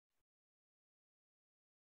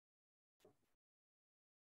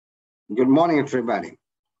Good morning, everybody.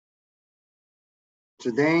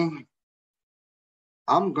 Today,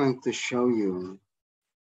 I'm going to show you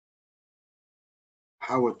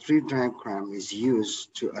how a tree diagram is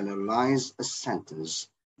used to analyze a sentence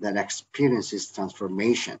that experiences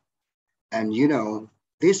transformation. And you know,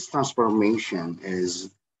 this transformation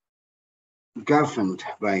is governed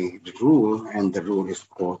by the rule, and the rule is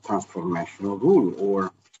called transformational rule,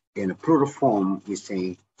 or in a plural form, we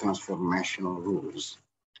say transformational rules.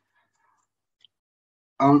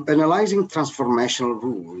 Analyzing transformational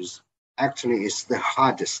rules actually is the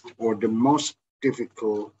hardest or the most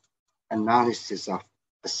difficult analysis of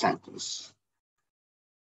a sentence.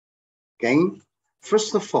 Okay,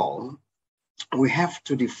 first of all, we have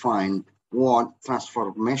to define what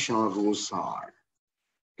transformational rules are.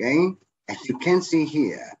 Okay, as you can see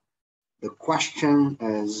here, the question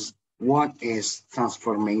is, what is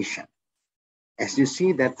transformation? As you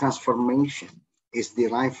see, that transformation is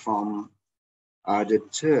derived from the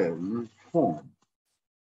term form.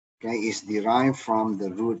 Okay, is derived from the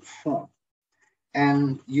root form.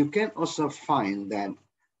 And you can also find that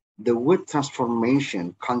the word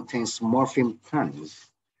transformation contains morpheme trans.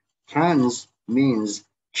 Trans means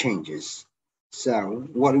changes. So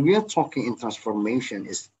what we are talking in transformation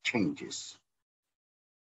is changes.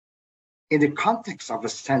 In the context of a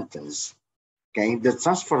sentence, okay, the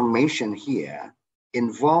transformation here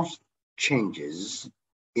involves changes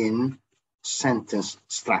in sentence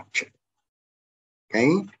structure,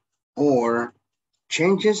 okay, or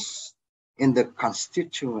changes in the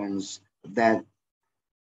constituents that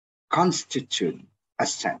constitute a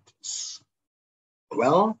sentence.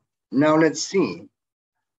 Well, now let's see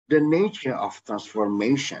the nature of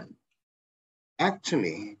transformation.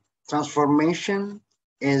 Actually, transformation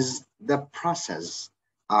is the process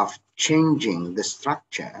of changing the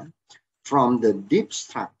structure from the deep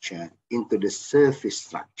structure into the surface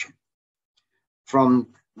structure, from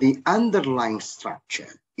the underlying structure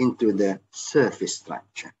into the surface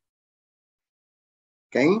structure.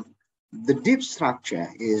 Okay, the deep structure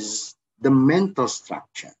is the mental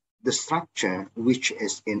structure, the structure which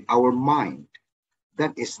is in our mind.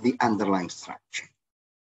 That is the underlying structure.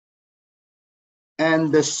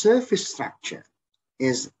 And the surface structure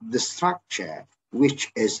is the structure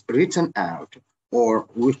which is written out or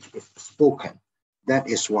which is spoken. That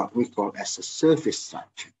is what we call as a surface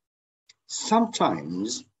structure.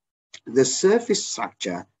 Sometimes the surface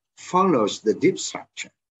structure follows the deep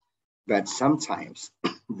structure, but sometimes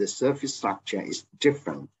the surface structure is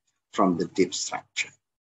different from the deep structure.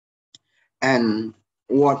 And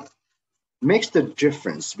what makes the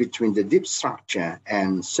difference between the deep structure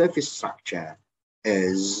and surface structure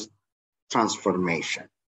is transformation.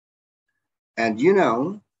 And you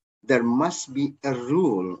know, there must be a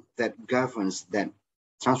rule that governs that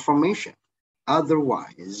transformation.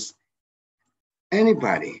 Otherwise,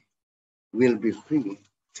 anybody will be free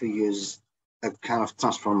to use a kind of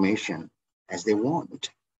transformation as they want.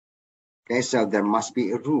 Okay, so there must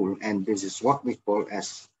be a rule, and this is what we call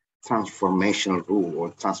as transformational rule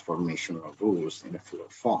or transformational rules in a plural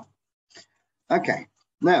form. Okay,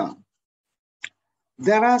 now,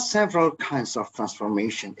 there are several kinds of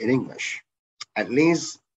transformation in English. At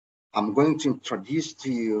least I'm going to introduce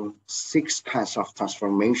to you 6 kinds of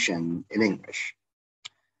transformation in English.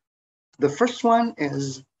 The first one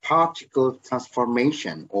is particle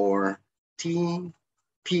transformation, or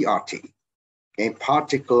PRT, okay,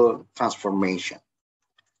 particle transformation.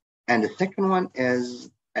 And the second one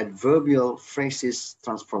is adverbial phrases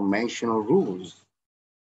transformational rules.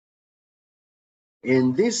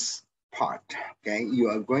 In this part, okay, you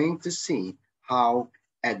are going to see how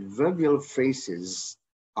adverbial phrases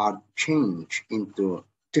are changed into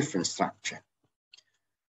different structure.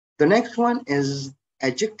 The next one is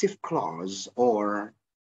adjective clause or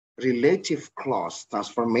relative clause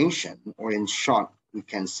transformation, or in short, we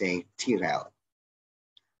can say TRL.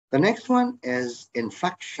 The next one is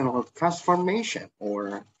inflectional transformation,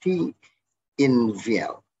 or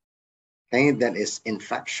T-INVL. Okay, that is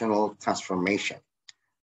inflectional transformation.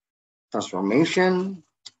 Transformation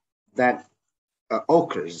that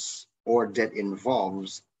occurs or that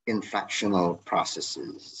involves inflectional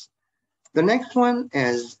processes. The next one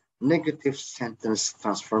is negative sentence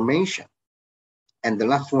transformation. And the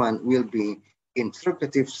last one will be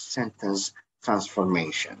interrogative sentence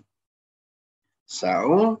transformation.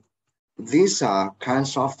 So these are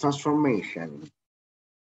kinds of transformation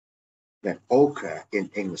that occur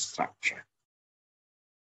in English structure.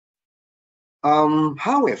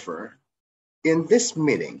 However, in this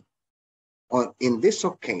meeting or in this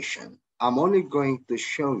occasion, I'm only going to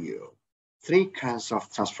show you 3 kinds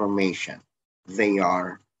of transformation. They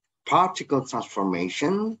are particle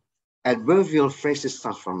transformation, adverbial phrases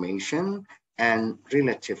transformation, and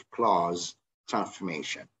relative clause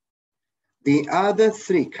transformation. The other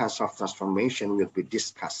three kinds of transformation will be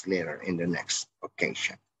discussed later in the next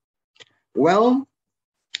occasion. Well,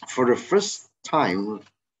 for the first time,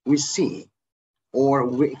 we see or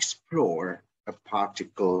we explore a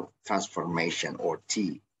particle transformation or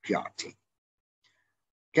TPRT.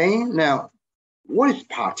 Okay, now what is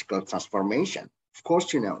particle transformation? Of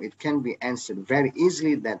course, it can be answered very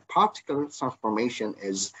easily that particle transformation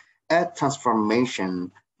is a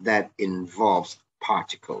transformation that involves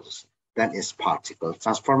particles. That is particle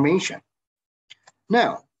transformation.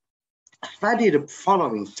 Now, study the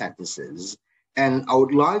following sentences, and I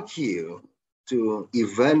would like you to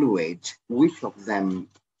evaluate which of them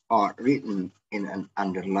are written in an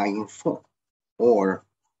underlying form, or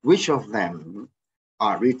which of them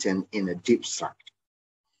are written in a deep structure.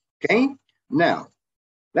 Okay, now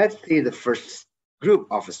let's see the first group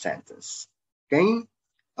of a sentence. Okay,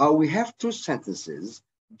 we have two sentences.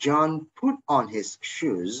 John put on his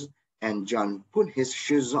shoes and John put his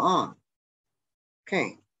shoes on.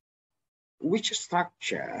 Okay, which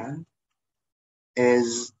structure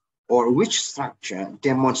is, or which structure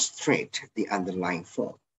demonstrate the underlying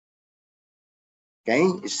form? Okay,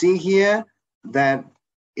 you see here that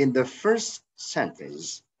in the first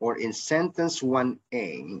sentence, or in sentence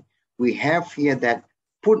 1A, we have here that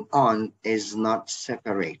put on is not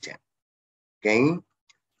separated. Okay,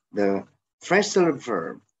 the phrasal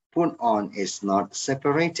verb put on is not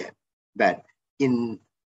separated, but in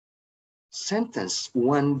sentence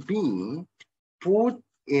 1B, put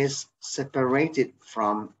is separated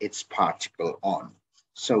from its particle on.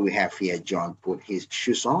 So we have here John put his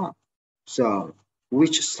shoes on. So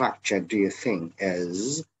which structure do you think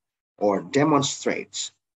is or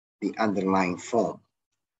demonstrates the underlying form?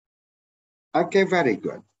 Okay, very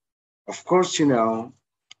good. Of course,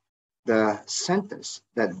 the sentence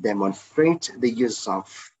that demonstrates the use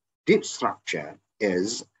of deep structure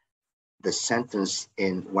is the sentence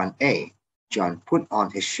in 1A. John put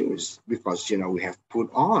on his shoes, because we have put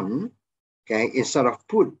on, okay, instead of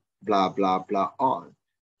put blah blah blah on.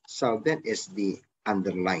 So that is the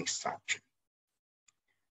underlying structure.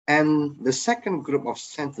 And the second group of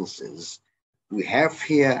sentences we have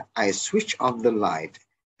here, I switch off the light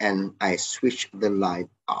and I switch the light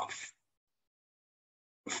off.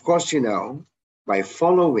 Of course, by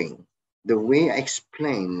following the way I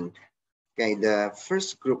explained, okay, the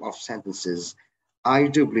first group of sentences, I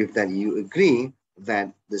do believe that you agree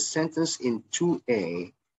that the sentence in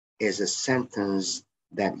 2A is a sentence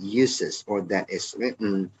that uses or that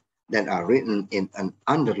are written in an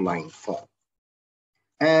underlying form.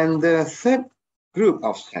 And the third group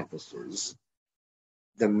of sentences,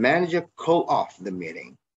 the manager called off the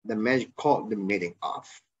meeting. The manager called the meeting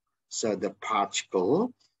off. So the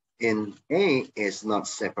particle in A is not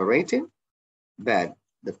separated, but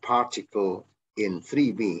the particle in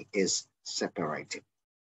 3B is separated.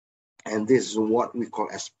 And this is what we call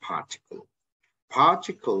as particle.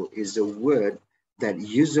 Particle is a word that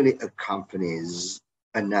usually accompanies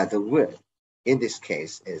another word. In this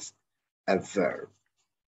case, is a verb.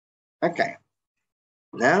 Okay.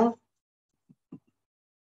 Now,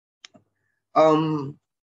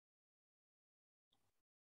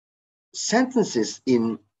 sentences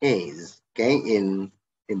in A's, okay, in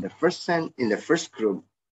the first group,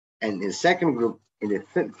 and in the second group, in the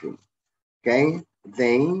third group, okay,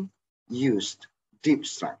 they used deep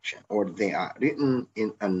structure, or they are written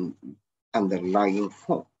in an underlying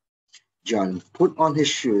form. John put on his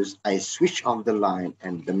shoes, I switched off the light,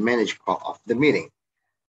 and the manager called off the meeting.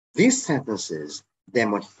 These sentences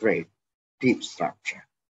demonstrate deep structure.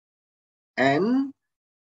 And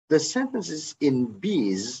the sentences in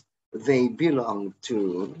B's, they belong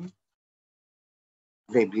to,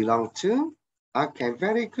 okay,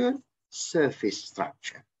 very good, surface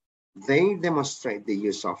structure. They demonstrate the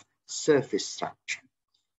use of surface structure.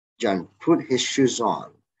 John put his shoes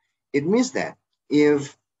on. It means that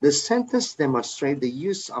if the sentence demonstrates the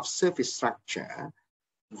use of surface structure,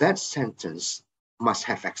 that sentence must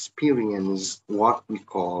have experienced what we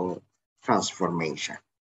call transformation.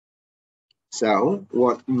 So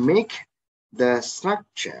what makes the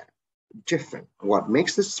structure different, what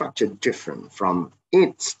makes the structure different from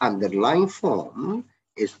its underlying form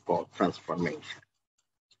is called transformation.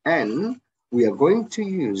 And we are going to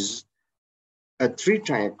use a tree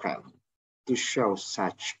diagram to show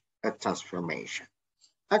such a transformation.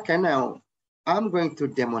 Okay, now I'm going to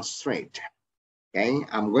demonstrate. Okay,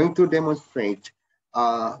 I'm going to demonstrate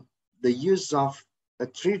the use of a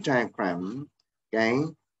tree diagram, okay,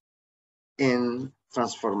 in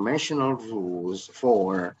transformational rules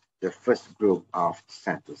for the first group of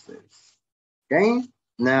sentences. Okay,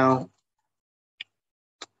 now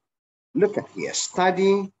look at here,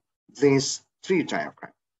 study these three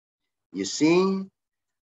diagrams. You see,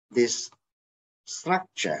 this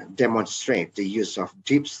structure demonstrates the use of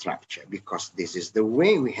deep structure because this is the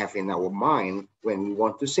way we have in our mind when we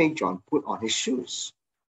want to say John put on his shoes.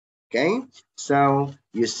 Okay, so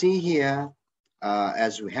you see here,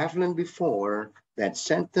 as we have learned before, that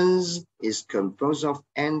sentence is composed of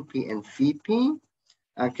NP and VP.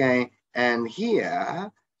 Okay, and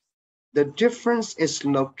here the difference is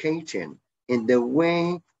located in the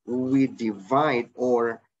way we divide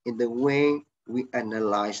or in the way we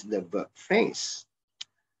analyze the verb phrase.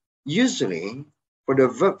 Usually, for the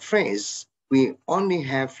verb phrase, we only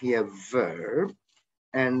have here verb,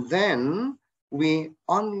 and then we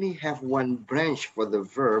only have one branch for the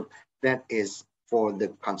verb, that is for the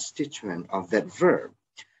constituent of that verb.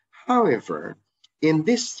 However, in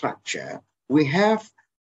this structure, we have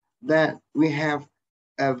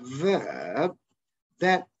a verb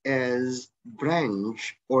that is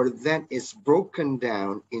branch or that is broken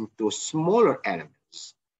down into smaller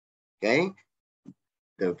elements. Okay,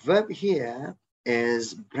 the verb here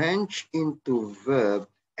is branched into verb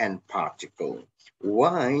and particle.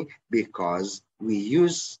 Why? Because we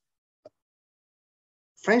use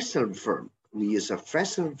phrasal verb. We use a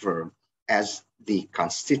phrasal verb as the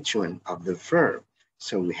constituent of the verb.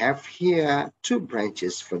 So we have here two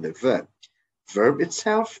branches for the verb. Verb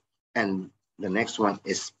itself, and the next one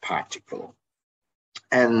is particle.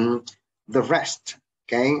 And the rest,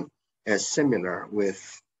 okay, is similar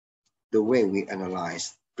with the way we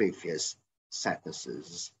analyze previous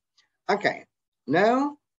sentences. Okay,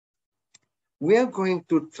 now we are going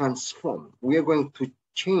to transform, we are going to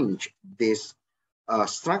change this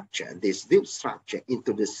structure, this deep structure,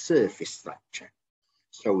 into the surface structure.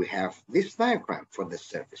 So we have this diagram for the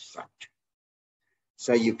surface structure.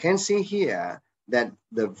 So you can see here that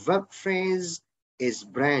the verb phrase is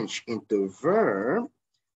branched into verb,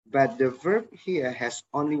 but the verb here has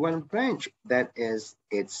only one branch, that is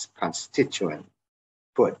its constituent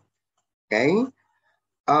put. Okay,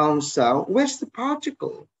 so where's the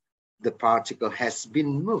particle? The particle has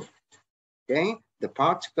been moved. Okay, the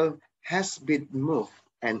particle has been moved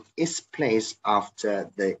and is placed after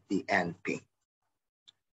the NP.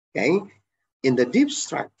 Okay, in the deep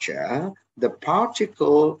structure, the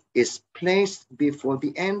particle is placed before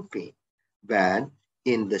the NP, but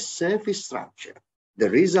in the surface structure, the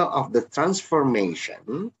result of the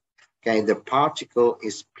transformation, okay, the particle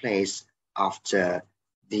is placed after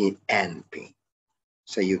the NP.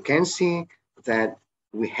 So you can see that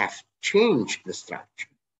we have changed the structure.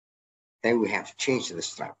 Then we have changed the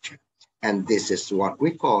structure. And this is what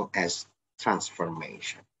we call as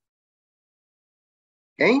transformation.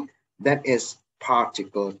 Okay, that is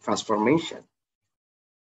particle transformation.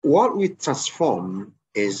 What we transform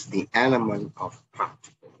is the element of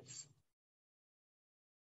particles.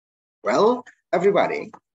 Well,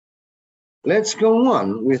 everybody, let's go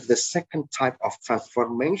on with the second type of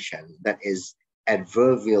transformation, that is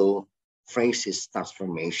adverbial phrases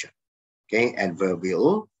transformation. Okay,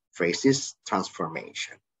 adverbial phrases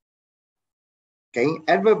transformation. Okay,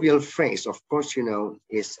 adverbial phrase, of course, you know,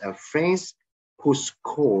 is a phrase whose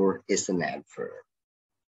core is an adverb.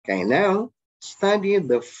 Okay, now study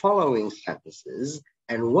the following sentences,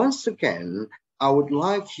 and once again, I would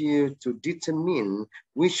like you to determine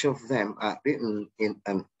which of them are written in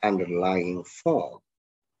an underlying form.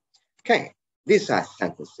 Okay, these are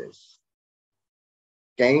sentences.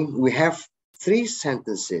 Okay, we have three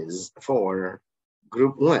sentences for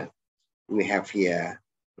group one. We have here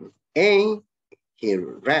A, he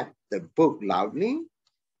read the book loudly.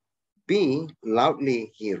 B,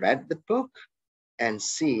 loudly he read the book. And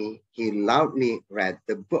C, he loudly read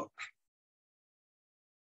the book.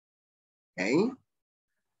 Okay?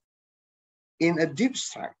 In a deep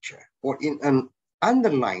structure or in an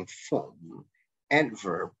underlying form,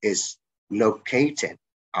 adverb is located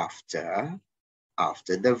after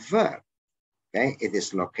the verb. Okay, it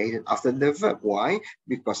is located after the verb. Why?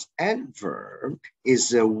 Because adverb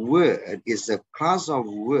is a word, is a class of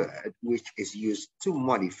word which is used to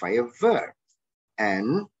modify a verb,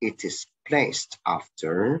 and it is placed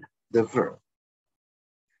after the verb.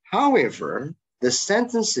 However, the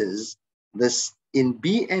sentences in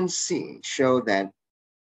B and C show that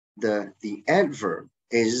the adverb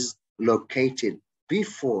is located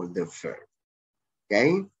before the verb.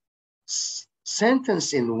 Okay?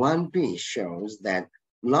 Sentence in 1B shows that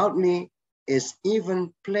loudly is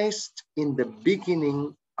even placed in the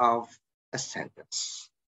beginning of a sentence.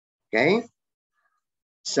 Okay?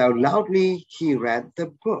 So loudly he read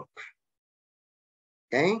the book.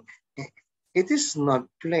 Okay, it is not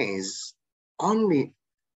placed only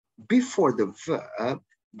before the verb,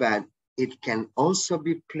 but it can also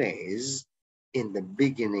be placed in the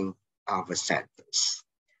beginning of a sentence.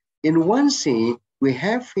 In 1C, we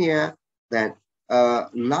have here that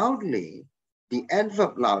loudly, the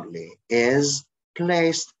adverb loudly is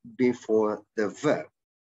placed before the verb.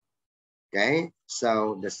 Okay,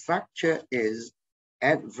 so the structure is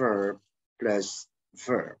adverb plus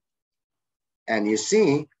verb. And you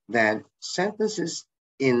see that sentences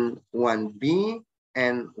in 1B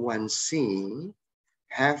and 1C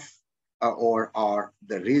have or are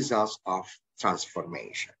the results of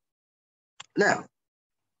transformation. Now,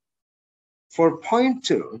 for point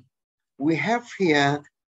 2, we have here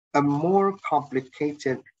a more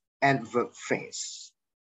complicated adverb phrase,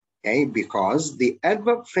 okay, because the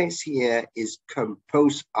adverb phrase here is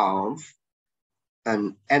composed of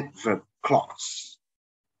an adverb clause.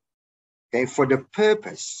 Okay, for the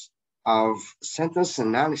purpose of sentence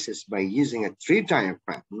analysis by using a tree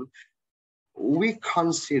diagram, we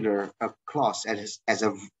consider a clause as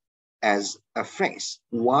a phrase.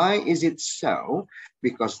 Why is it so?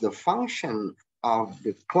 Because the function of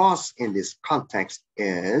the clause in this context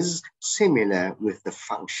is similar with the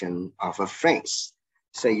function of a phrase.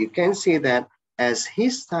 So you can see that as he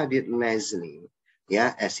studied lazily,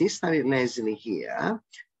 as he studied lazily here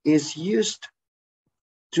is used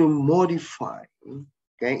to modify,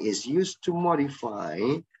 okay, is used to modify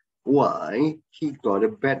why he got a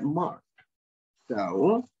bad mark.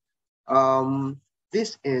 So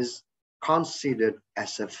this is considered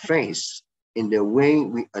as a phrase in the way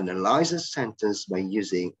we analyze a sentence by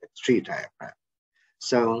using a tree diagram.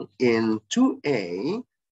 So in 2A,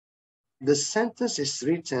 the sentence is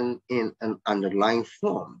written in an underlying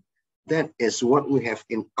form. That is what we have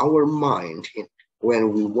in our mind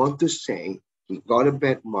when we want to say he got a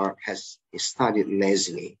bad mark, he studied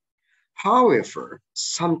lazily. However,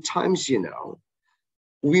 sometimes,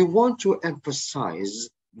 we want to emphasize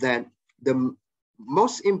that the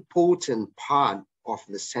most important part of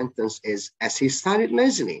the sentence is as he studied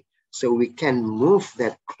lazily. So we can move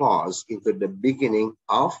that clause into the beginning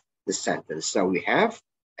of the sentence. So we have,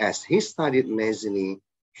 as he studied lazily,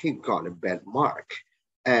 he got a bad mark.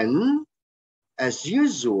 And as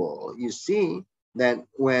usual, you see that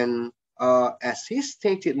when as he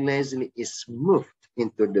stated lazily is moved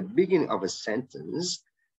into the beginning of a sentence,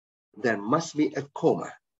 there must be a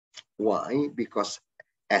comma. Why? Because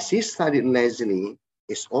as he studied lazily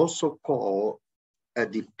is also called a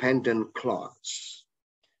dependent clause.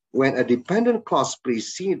 When a dependent clause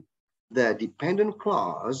precedes the dependent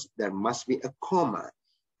clause, there must be a comma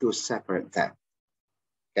to separate them.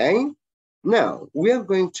 Okay? Now, we are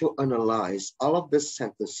going to analyze all of the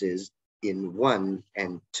sentences in 1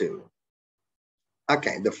 and 2.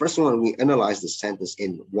 Okay, the first one, we analyze the sentence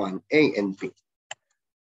in 1A and B.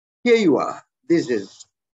 Here you are. This is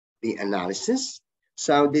the analysis.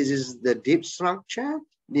 So this is the deep structure.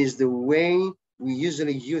 This is the way we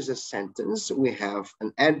usually use a sentence. We have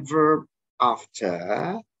an adverb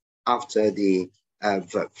after the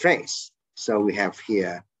verb phrase. So we have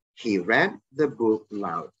here, he read the book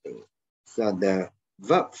loudly. So the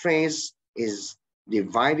verb phrase is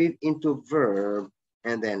divided into verb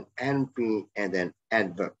and then NP and then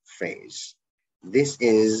adverb phrase. This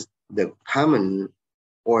is the common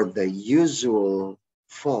or the usual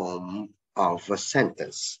form of a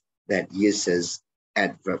sentence that uses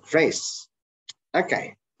adverb phrase.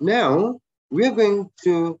 Okay, now we're going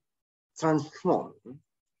to transform,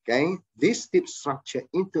 okay, this deep structure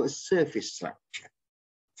into a surface structure.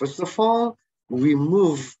 First of all, we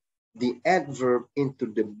move the adverb into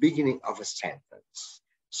the beginning of a sentence.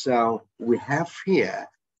 So we have here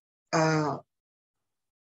a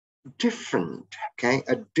different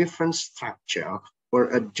structure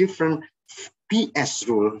or a different PS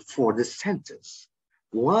rule for the sentence.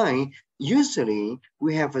 Why? Usually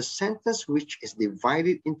we have a sentence which is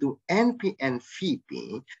divided into NP and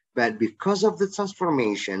VP, but because of the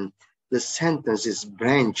transformation, the sentence is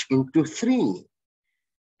branched into 3.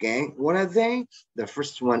 Okay, what are they? The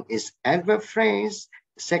first one is adverb phrase,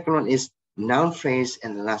 the second one is noun phrase,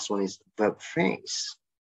 and the last one is verb phrase.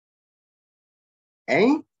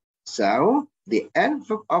 Okay, so the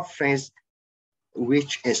adverb of phrase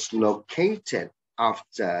which is located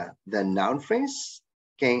after the noun phrase,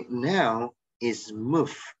 okay, now is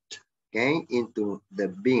moved, okay, into the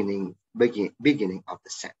beginning of the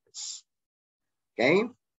sentence. Okay,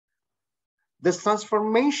 the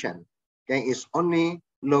transformation, okay, is only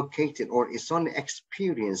located or is only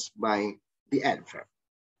experienced by the adverb.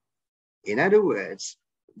 In other words,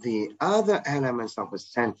 the other elements of a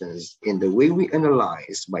sentence in the way we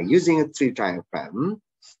analyze by using a tree diagram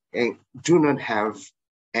do not have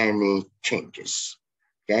any changes.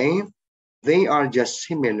 Okay, they are just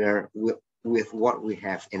similar with what we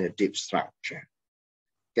have in a deep structure.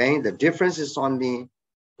 Okay, the difference is only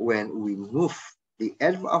when we move the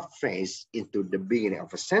adverb of phrase into the beginning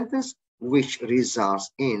of a sentence, which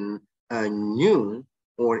results in a new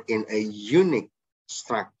or in a unique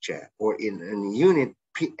structure or in a unit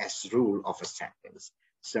PS rule of a sentence.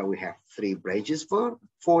 So we have three branches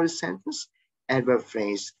for a sentence: adverb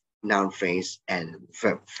phrase, noun phrase, and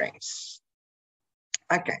verb phrase.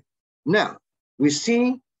 Okay, now we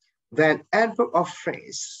see that adverb of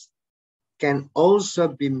phrase can also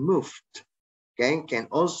be moved, okay, can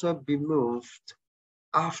also be moved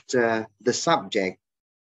after the subject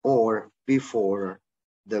or before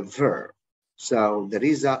the verb. So the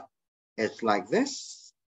result is like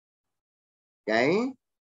this, okay?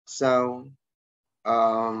 So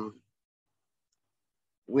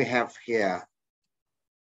we have here,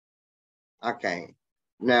 okay.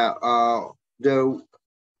 Now the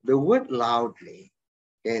word loudly,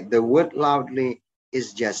 okay, the word loudly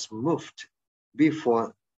is just moved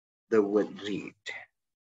before the word read.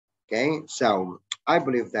 Okay, so I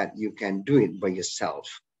believe that you can do it by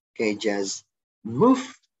yourself. Okay, just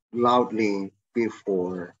move loudly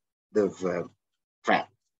before the verb friend.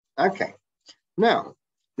 Okay, now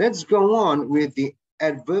let's go on with the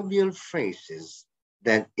adverbial phrases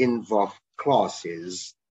that involve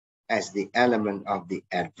clauses as the element of the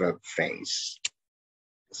adverb phrase.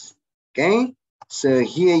 Okay, so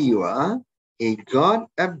here you are. He got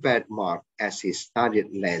a bad mark as he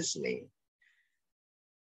studied Leslie.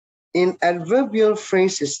 In adverbial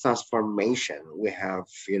phrases transformation, we have,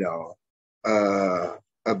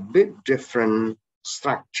 a bit different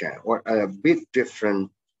structure or a bit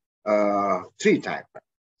different tree type.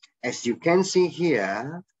 As you can see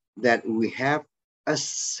here, that we have a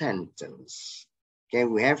sentence. Okay,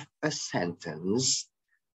 we have a sentence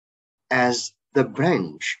as the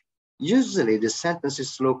branch. Usually the sentence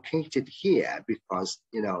is located here because,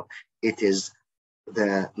 it is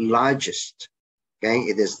the largest. Okay,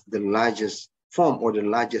 it is the largest form or the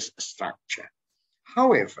largest structure.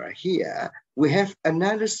 However, here we have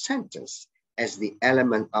another sentence as the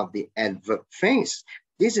element of the adverb phrase.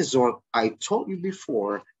 This is what I told you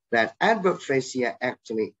before, that adverb phrase here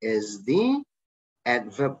actually is the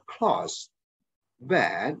adverb clause,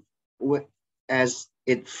 but as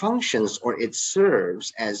it functions or it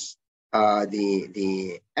serves as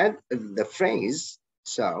the phrase,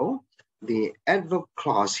 so the adverb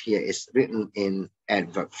clause here is written in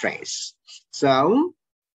adverb phrase. So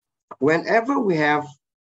whenever we have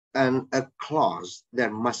a clause,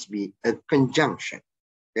 there must be a conjunction.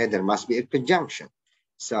 Okay, there must be a conjunction.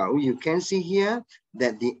 So you can see here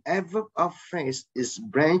that the adverb of phrase is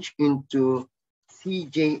branched into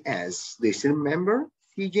CJS. Do you still remember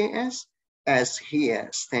CJS? As here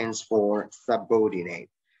stands for subordinate.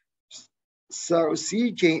 So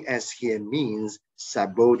CJS here means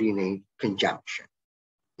subordinate conjunction.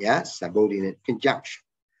 Yeah, subordinate conjunction.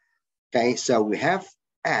 Okay, so we have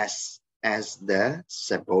S as the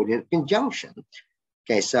subordinate conjunction.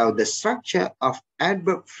 Okay, so the structure of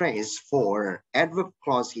adverb phrase for adverb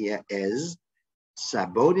clause here is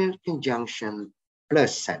subordinate conjunction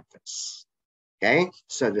plus sentence. Okay,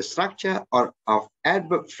 so the structure of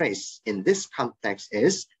adverb phrase in this context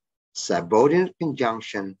is subordinate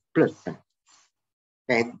conjunction plus sentence.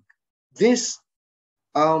 Okay, this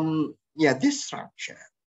this structure,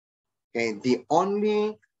 okay, the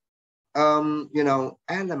only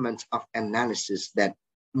elements of analysis that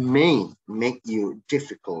may make you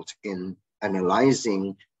difficult in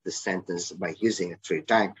analyzing the sentence by using a tree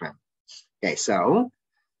diagram. Okay, so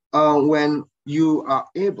when you are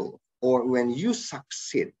able or when you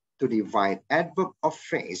succeed to divide adverb of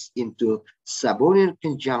phrase into subordinate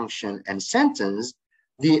conjunction and sentence,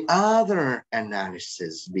 the other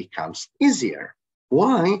analysis becomes easier.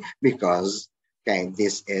 Why? Because, okay,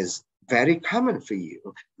 this is very common for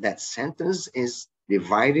you, that sentence is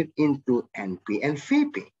divided into NP and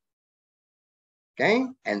VP. Okay,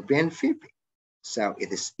 NP and VP. So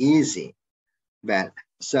it is easy. But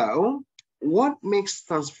so what makes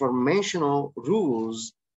transformational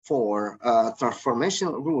rules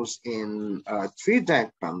in tree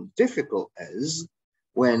diagram difficult is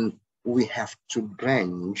when we have to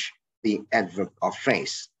branch the adverb of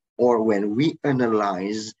phrase or when we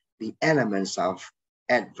analyze the elements of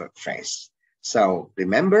adverb phrase. So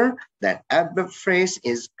remember that adverb phrase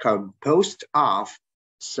is composed of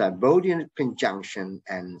subordinate conjunction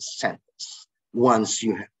and sentence. Once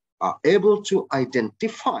you are able to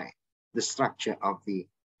identify the structure of the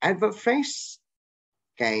adverb phrase,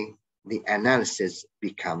 okay, the analysis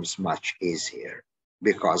becomes much easier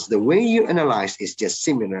because the way you analyze is just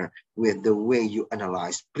similar with the way you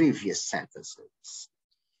analyze previous sentences.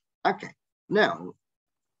 Okay, now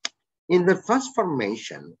in the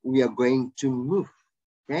transformation, we are going to move,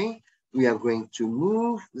 okay? We are going to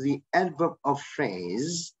move the adverb of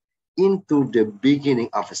phrase into the beginning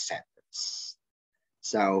of a sentence.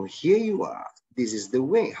 So here you are. This is the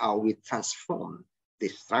way how we transform the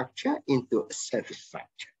structure into a service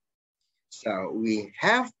structure. So we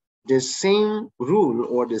have the same rule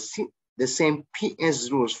or the same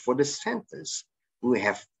PS rules for the sentence. We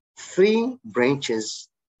have 3 branches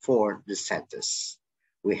for the sentence.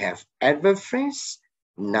 We have adverb phrase,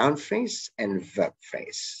 noun phrase, and verb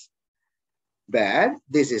phrase. But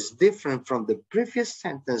this is different from the previous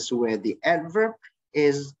sentence where the adverb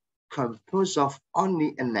is composed of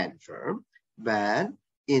only an adverb. But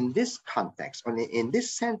in this context, only in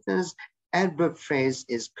this sentence, adverb phrase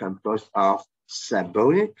is composed of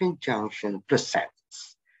subordinate conjunction plus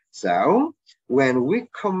sentence. So when we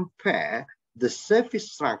compare the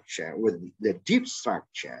surface structure with the deep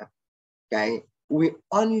structure, okay, we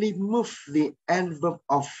only move the adverb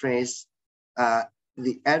of phrase,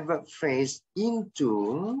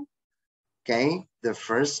 into, okay, the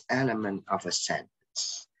first element of a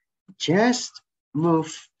sentence. Just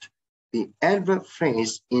moved the adverb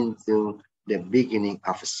phrase into the beginning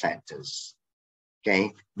of a sentence,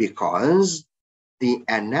 okay, because the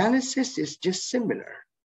analysis is just similar,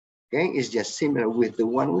 okay, it's just similar with the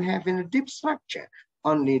one we have in a deep structure.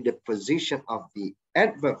 Only the position of the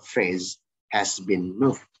adverb phrase has been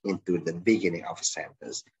moved into the beginning of a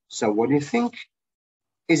sentence. So what do you think?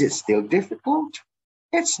 Is it still difficult?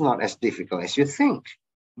 It's not as difficult as you think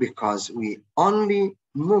because we only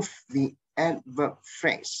move the adverb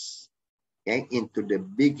phrase, okay, into the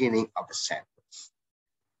beginning of a sentence.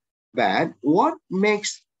 But what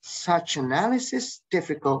makes such analysis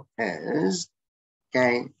difficult is,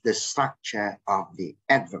 okay, the structure of the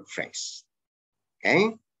adverb phrase.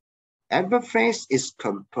 Okay, adverb phrase is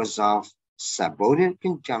composed of subordinate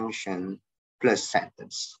conjunction plus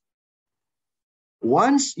sentence.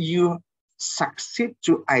 Once you succeed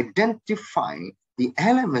to identify the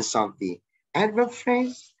elements of the adverb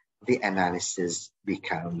phrase, the analysis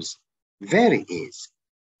becomes very easy.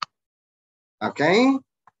 Okay,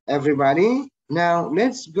 everybody? Now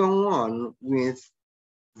let's go on with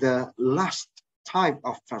the last type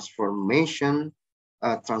of transformation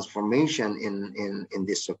in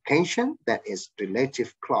this occasion, that is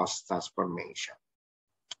relative clause transformation.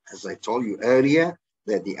 As I told you earlier,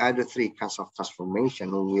 that the other 3 kinds of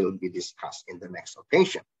transformation will be discussed in the next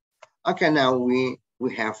occasion. Okay, now we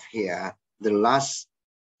have here the last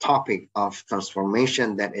topic of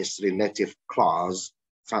transformation, that is relative clause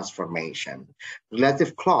transformation.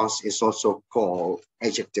 Relative clause is also called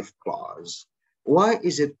adjective clause. Why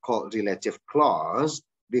is it called relative clause?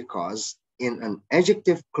 Because in an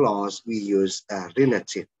adjective clause, we use a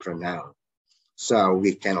relative pronoun. So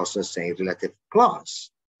we can also say relative clause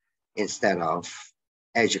instead of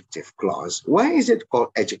adjective clause. Why is it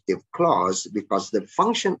called adjective clause? Because the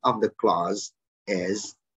function of the clause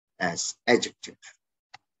is as adjective.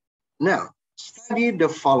 Now, study the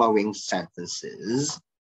following sentences.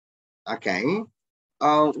 Okay,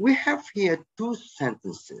 we have here 2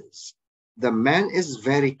 sentences. The man is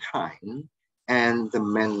very kind and the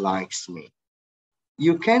man likes me.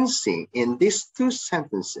 You can see in these 2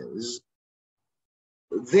 sentences,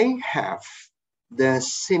 they have the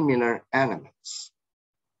similar elements.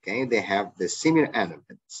 Okay, they have the similar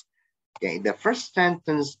elements. Okay, the first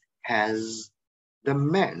sentence has the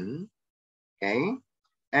man, okay,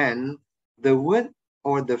 and the word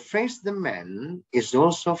or the phrase the man is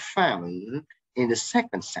also found in the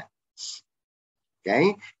second sentence.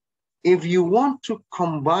 Okay, if you want to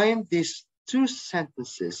combine these 2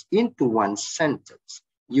 sentences into one sentence,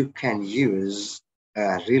 you can use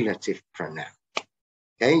a relative pronoun.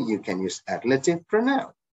 Okay, you can use a relative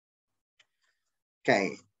pronoun.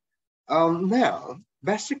 Okay, now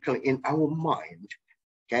basically in our mind,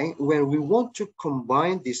 okay, when we want to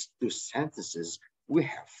combine these 2 sentences, we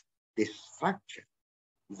have this structure.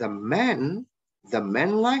 The man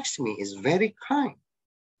likes me is very kind.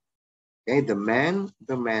 Okay, the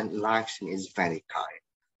man likes me is very kind.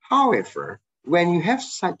 However, when you have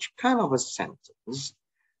such kind of a sentence,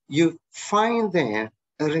 you find there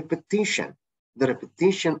a repetition, the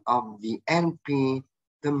repetition of the NP,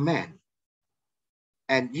 the man.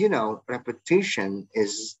 And you know, repetition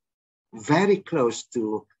is very close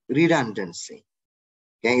to redundancy.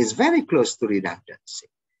 Okay, it's very close to redundancy.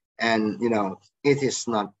 And you know, it is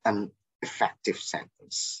not an effective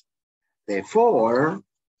sentence. Therefore,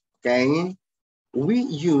 okay, we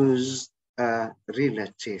use a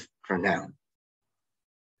relative pronoun.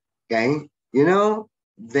 Okay, you know,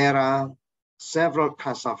 there are several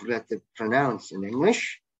kinds of relative pronouns in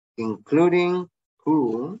English, including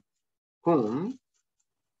who, whom,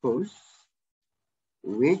 whose,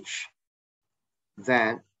 which,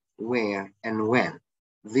 that, where, and when.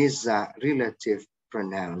 These are relative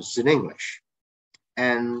pronouns in English.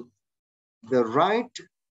 And the right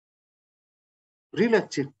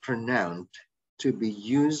relative pronoun to be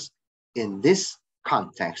used in this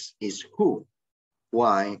context is who.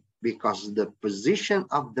 Why? Because the position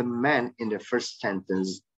of the man in the first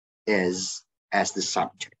sentence is as the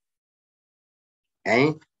subject.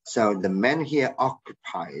 Okay? So the man here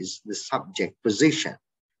occupies the subject position.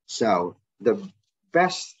 So the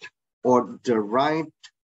best or the right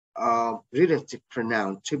relative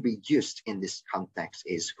pronoun to be used in this context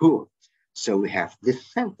is who. So we have this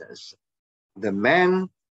sentence. The man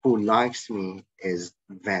who likes me is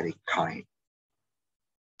very kind.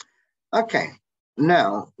 Okay,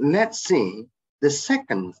 now let's see the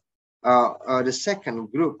second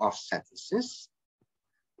group of sentences.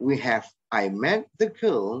 We have I met the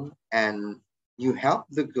girl and you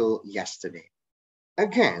helped the girl yesterday.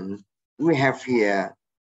 Again, we have here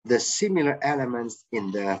the similar elements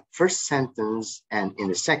in the first sentence and in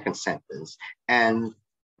the second sentence, and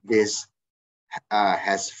this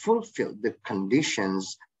has fulfilled the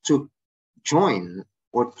conditions to join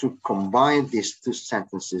or to combine these two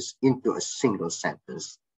sentences into a single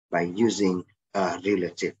sentence by using a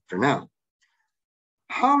relative pronoun.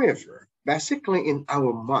 However, basically in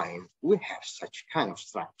our mind, we have such kind of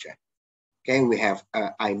structure. Okay, we have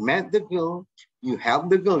I met the girl, you helped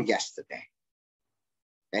the girl yesterday.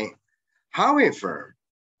 Okay, however,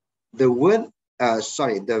 the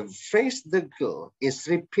phrase the girl is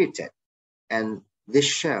repeated, and this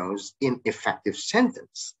shows ineffective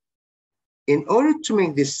sentence. In order to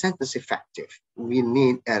make this sentence effective, we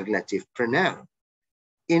need a relative pronoun.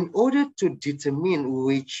 In order to determine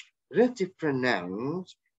which relative pronoun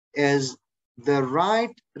is the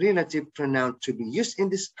right relative pronoun to be used in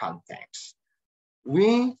this context,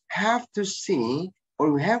 we have to see,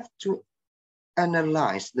 or we have to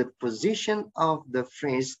analyze the position of the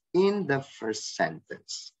phrase in the first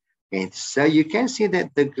sentence. Okay, so you can see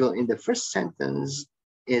that the girl in the first sentence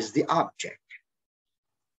is the object.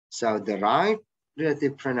 So the right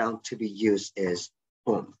relative pronoun to be used is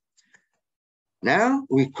whom. Now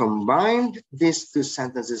we combined these two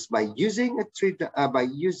sentences by using a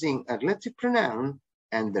relative pronoun,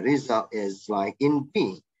 and the result is like in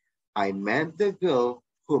B. I met the girl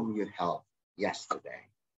whom you helped yesterday.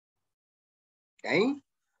 Okay.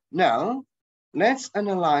 Now let's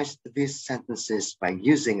analyze these sentences by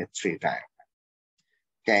using a tree diagram.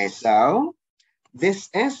 Okay. So this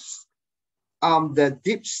is the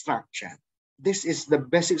deep structure. This is the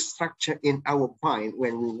basic structure in our mind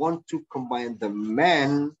when we want to combine the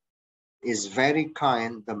man is very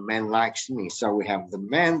kind, the man likes me. So we have the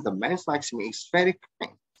man likes me, is very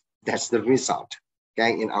kind. That's the result.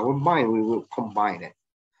 Okay, in our mind, we will combine it.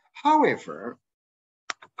 However,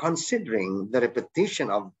 considering the repetition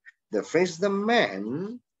of the phrase the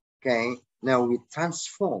man, okay, now we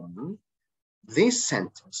transform this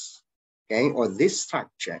sentence, okay, or this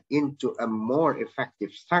structure into a more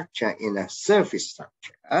effective structure in a service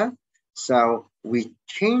structure. So we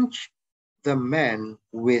change the man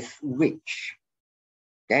with which,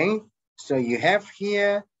 okay? So you have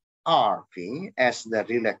here RP as the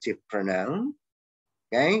relative pronoun,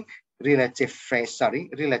 okay? Relative phrase.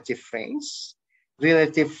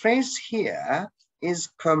 Relative phrase here is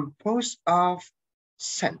composed of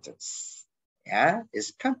sentence, yeah?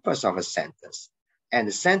 It's composed of a sentence. And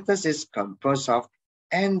the sentence is composed of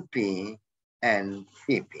NP and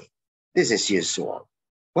PP. This is usual.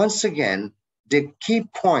 Once again, the key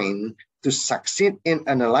point to succeed in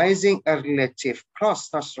analyzing a relative clause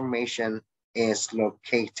transformation is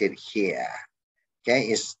located here. Okay,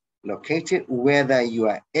 it's located whether you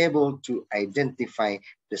are able to identify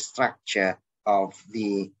the structure of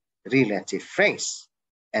the relative phrase.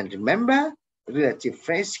 And remember, relative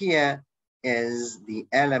phrase here is the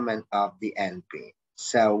element of the NP.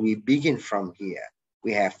 So we begin from here.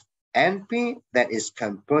 We have NP that is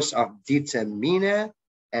composed of determiner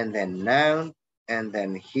and then noun, and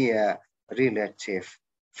then here relative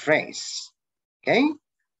phrase. Okay?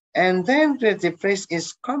 And then relative phrase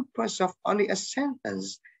is composed of only a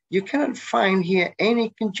sentence. You cannot find here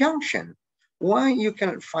any conjunction. Why you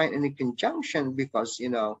cannot find any conjunction? Because, you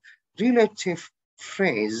know, relative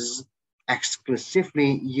phrase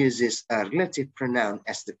exclusively uses a relative pronoun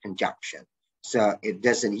as the conjunction. So it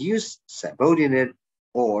doesn't use subordinate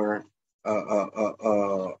or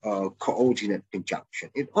coordinate conjunction.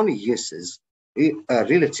 It only uses a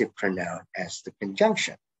relative pronoun as the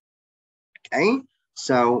conjunction. Okay,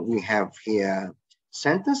 so we have here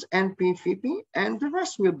sentence NP, VP, and the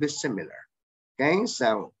rest will be similar. Okay,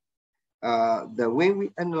 so the way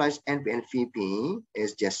we analyze NP and VP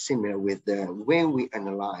is just similar with the way we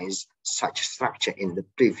analyze such structure in the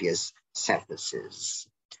previous sentences.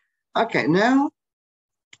 Okay, now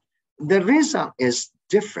the result is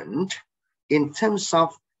different in terms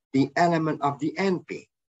of the element of the NP.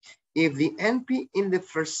 If the NP in the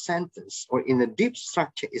first sentence or in a deep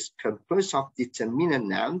structure is composed of determinate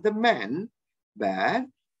noun, the man, but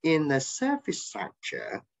in the surface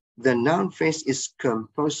structure, the noun phrase is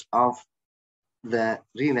composed of the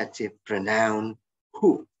relative pronoun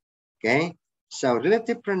who. Okay, so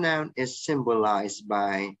relative pronoun is symbolized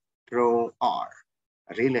by pro R,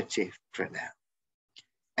 relative pronoun.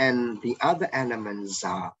 And the other elements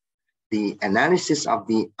are, the analysis of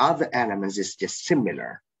the other elements is just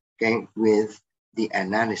similar, okay, with the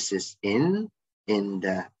analysis in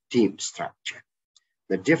the deep structure.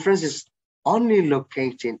 The difference is only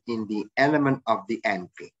located in the element of the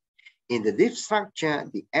NP. In the deep structure,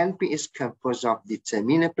 the NP is composed of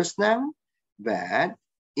determinate plus noun, but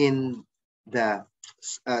in the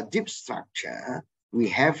deep structure, we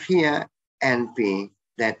have here NP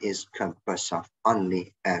that is composed of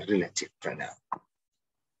only a relative pronoun.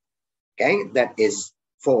 Okay, that is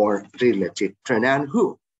for relative pronoun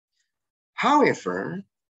who. However,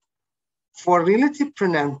 for relative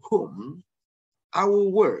pronoun whom, our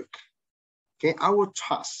work, okay, our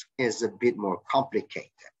task is a bit more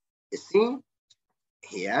complicated. You see,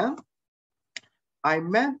 here, I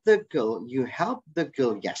met the girl, you helped the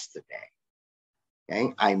girl yesterday.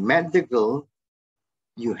 Okay, I met the girl,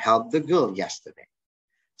 you helped the girl yesterday.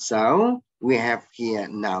 So we have here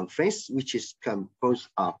noun phrase, which is composed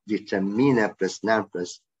of determiner plus noun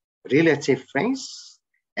plus relative phrase.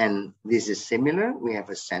 And this is similar. We have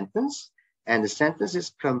a sentence, and the sentence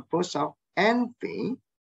is composed of NP,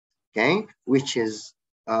 okay, which is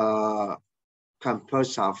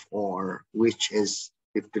composed of, or which is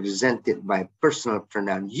represented by personal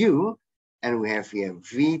pronoun you, and we have here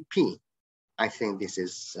VP. I think this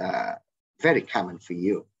is very common for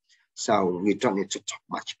you. So we don't need to talk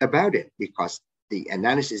much about it because the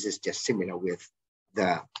analysis is just similar with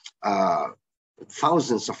the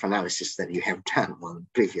thousands of analysis that you have done on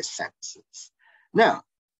previous sentences. Now,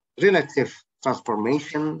 relative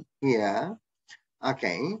transformation here,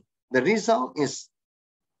 okay, the result is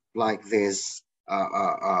like this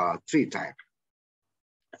tree diagram.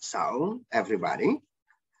 So everybody,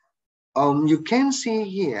 you can see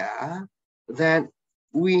here that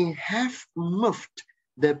we have moved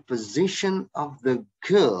the position of the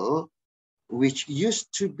girl, which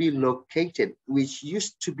used to be located, which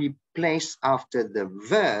used to be placed after the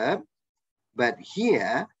verb, but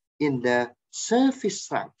here in the surface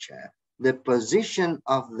structure, the position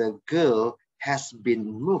of the girl has been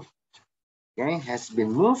moved, okay, has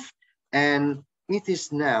been moved, and it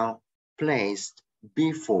is now placed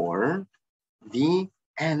before the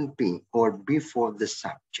NP or before the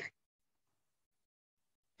subject.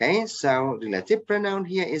 Okay, so relative pronoun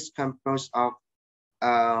here is composed of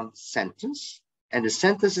sentence, and the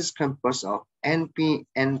sentence is composed of NP,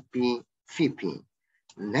 NP, VP.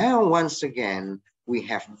 Now, once again, we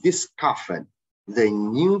have discovered the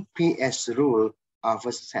new PS rule of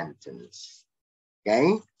a sentence.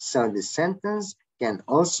 Okay, so the sentence can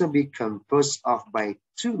also be composed of by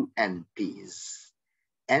two NPs,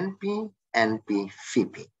 NP, NP,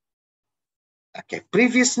 VP. Okay,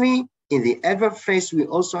 previously, in the adverb phrase, we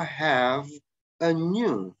also have a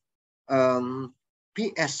new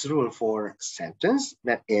PS rule for sentence,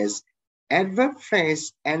 that is adverb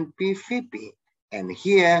phrase NP, VP. And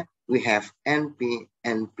here we have NP,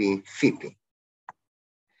 NP, VP.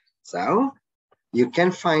 So you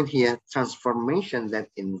can find here transformation that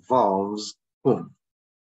involves whom.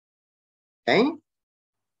 Okay,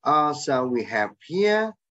 so we have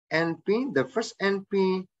here NP. The first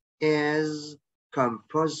NP is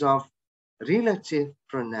composed of relative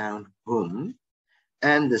pronoun whom,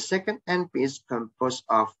 and the second NP is composed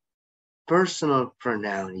of personal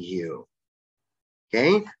pronoun you.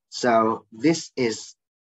 Okay, so this is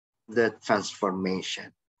the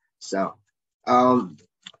transformation. So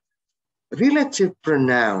relative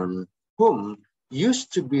pronoun whom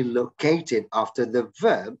used to be located after the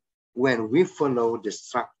verb when we follow the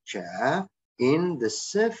structure in the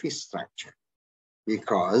surface structure,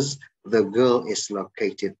 because the girl is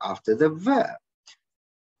located after the verb.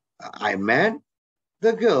 I met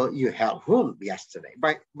the girl you helped whom yesterday,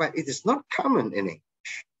 but it is not common in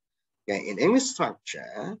English. Okay, in English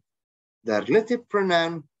structure, the relative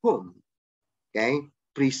pronoun whom, okay,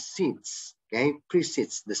 precedes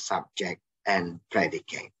the subject and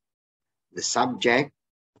predicate. The subject,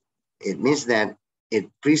 it means that it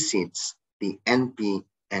precedes the NP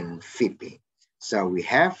and VP. So we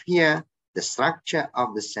have here the structure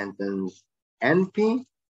of the sentence NP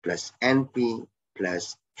plus NP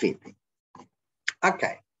plus VP.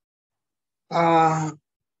 Okay.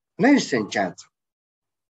 Ladies and gentlemen,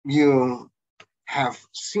 you have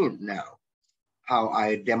seen now how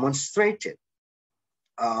I demonstrated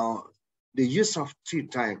the use of tree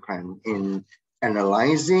diagram in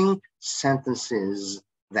analyzing sentences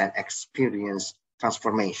that experience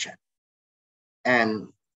transformation. And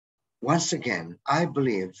once again, I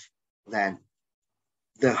believe that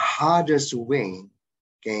the hardest way,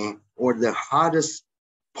 okay, or the hardest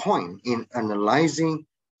point in analyzing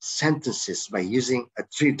sentences by using a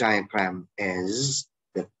tree diagram is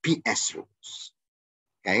the PS rules,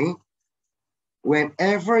 okay?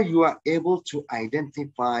 Whenever you are able to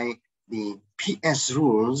identify the PS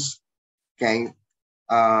rules, okay,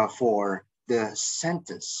 for the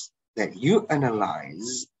sentence that you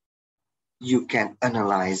analyze, you can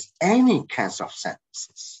analyze any kinds of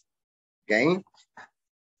sentences, okay?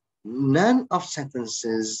 None of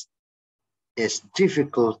sentences is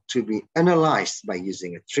difficult to be analyzed by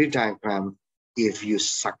using a tree diagram if you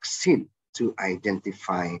succeed to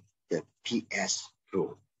identify the PS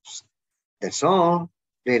rules. That's all,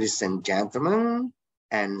 ladies and gentlemen,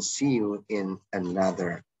 and see you in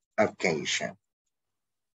another occasion.